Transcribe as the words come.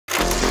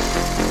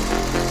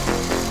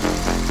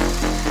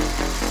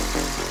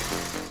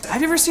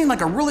have you ever seen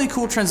like a really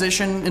cool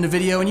transition in a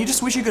video and you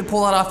just wish you could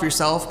pull that off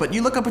yourself, but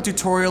you look up a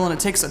tutorial and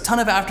it takes a ton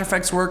of After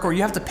Effects work, or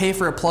you have to pay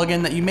for a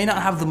plugin that you may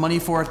not have the money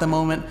for at the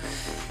moment?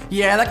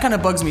 Yeah, that kind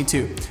of bugs me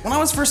too. When I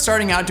was first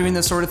starting out doing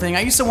this sort of thing,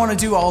 I used to want to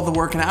do all the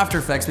work in After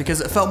Effects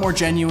because it felt more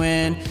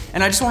genuine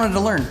and I just wanted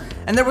to learn.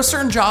 And there were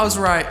certain jobs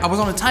where I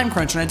was on a time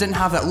crunch and I didn't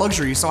have that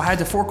luxury, so I had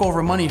to fork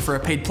over money for a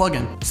paid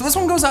plugin. So this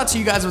one goes out to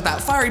you guys with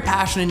that fiery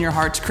passion in your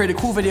heart to create a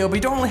cool video, but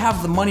you don't really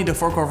have the money to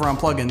fork over on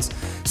plugins.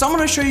 So I'm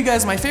going to show you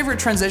guys my favorite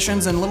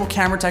transitions and little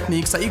camera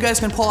techniques that you guys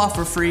can pull off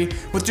for free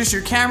with just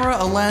your camera,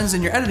 a lens,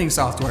 and your editing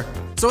software.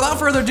 So without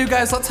further ado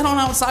guys, let's head on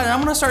outside and I'm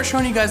going to start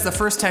showing you guys the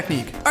first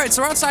technique. Alright,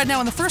 so we're outside now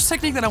and the first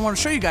technique that I want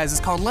to show you guys is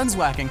called lens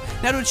whacking.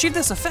 Now to achieve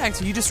this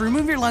effect, you just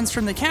remove your lens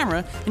from the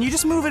camera and you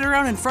just move it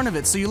around in front of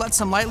it so you let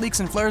some light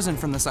leaks and flares in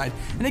from the side.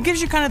 And it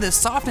gives you kind of this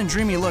soft and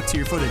dreamy look to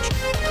your footage.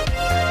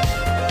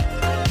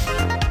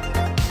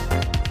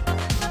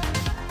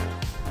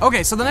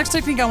 Okay, so the next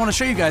technique I want to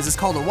show you guys is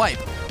called a wipe.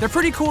 They're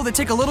pretty cool, they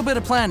take a little bit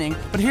of planning,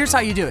 but here's how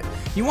you do it.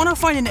 You want to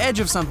find an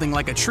edge of something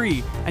like a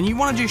tree, and you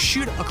want to just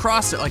shoot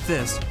across it like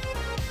this.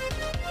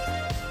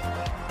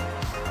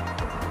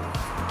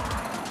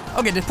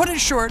 Okay, to put it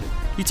short,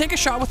 you take a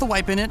shot with a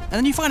wipe in it, and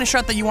then you find a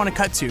shot that you want to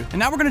cut to. And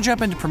now we're going to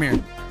jump into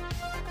Premiere.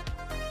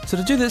 So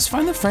to do this,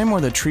 find the frame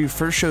where the tree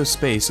first shows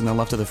space in the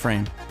left of the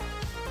frame.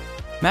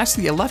 Max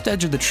the left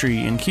edge of the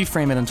tree and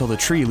keyframe it until the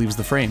tree leaves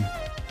the frame.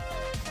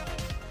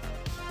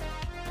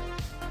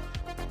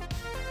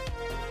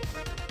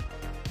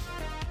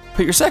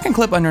 Put your second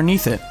clip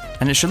underneath it,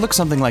 and it should look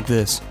something like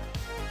this.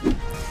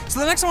 So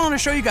the next one I want to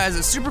show you guys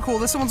is super cool.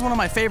 This one's one of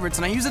my favorites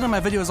and I use it in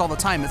my videos all the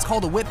time. It's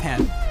called a whip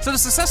pan. So to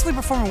successfully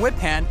perform a whip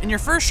pan, in your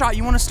first shot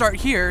you want to start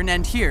here and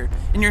end here.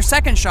 In your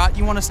second shot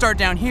you want to start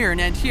down here and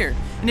end here.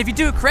 And if you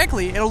do it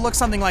correctly, it'll look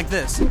something like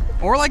this.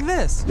 Or like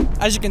this.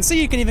 As you can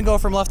see, you can even go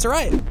from left to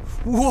right.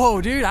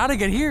 Whoa dude, how'd I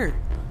get here?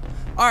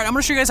 Alright, I'm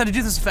going to show you guys how to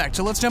do this effect,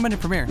 so let's jump into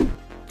Premiere.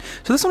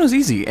 So this one is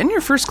easy. End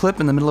your first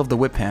clip in the middle of the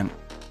whip pan.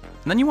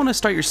 And then you want to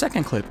start your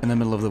second clip in the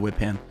middle of the whip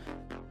pan.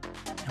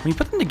 When you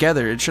put them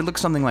together, it should look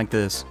something like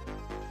this.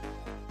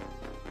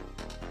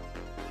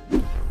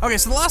 Okay,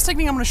 so the last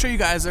technique I'm going to show you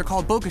guys, they're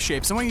called bokeh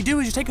shapes. And what you do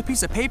is you take a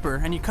piece of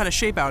paper and you cut a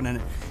shape out in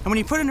it. And when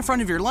you put it in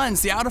front of your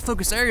lens, the out of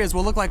focus areas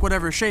will look like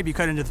whatever shape you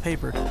cut into the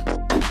paper.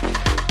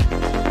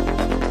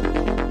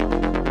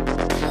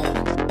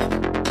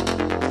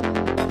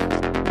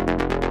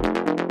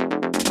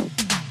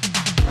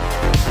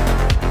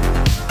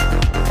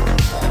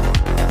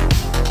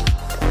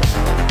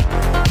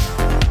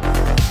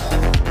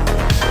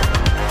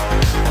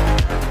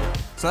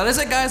 So that is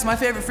it guys, my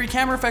favorite free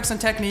camera effects and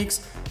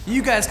techniques.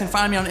 You guys can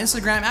find me on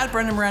Instagram at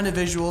Miranda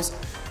Visuals.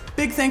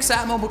 Big thanks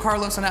to @Mobile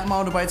Carlos and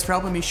 @Motobytes for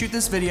helping me shoot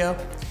this video.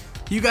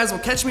 You guys will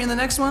catch me in the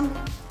next one.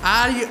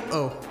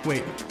 Oh,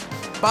 wait.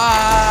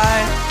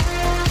 Bye!